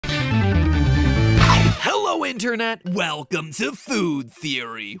Hello, Internet! Welcome to Food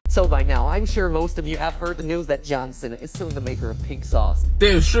Theory! So by now, I'm sure most of you have heard the news that Johnson is soon the maker of pink sauce.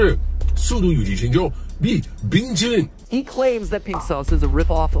 但是速度与激情就比冰淇淋。 He claims that pink sauce is a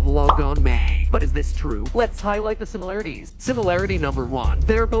ripoff of Logon May. But is this true? Let's highlight the similarities. Similarity number 1.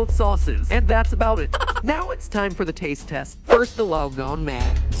 They're both sauces, and that's about it. Now it's time for the taste test. First the Logon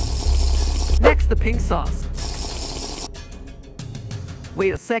May. Next the pink sauce.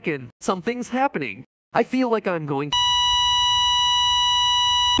 Wait a second, something's happening. I feel like I'm going.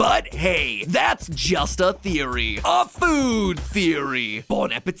 But hey, that's just a theory. A food theory.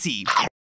 Bon appetit.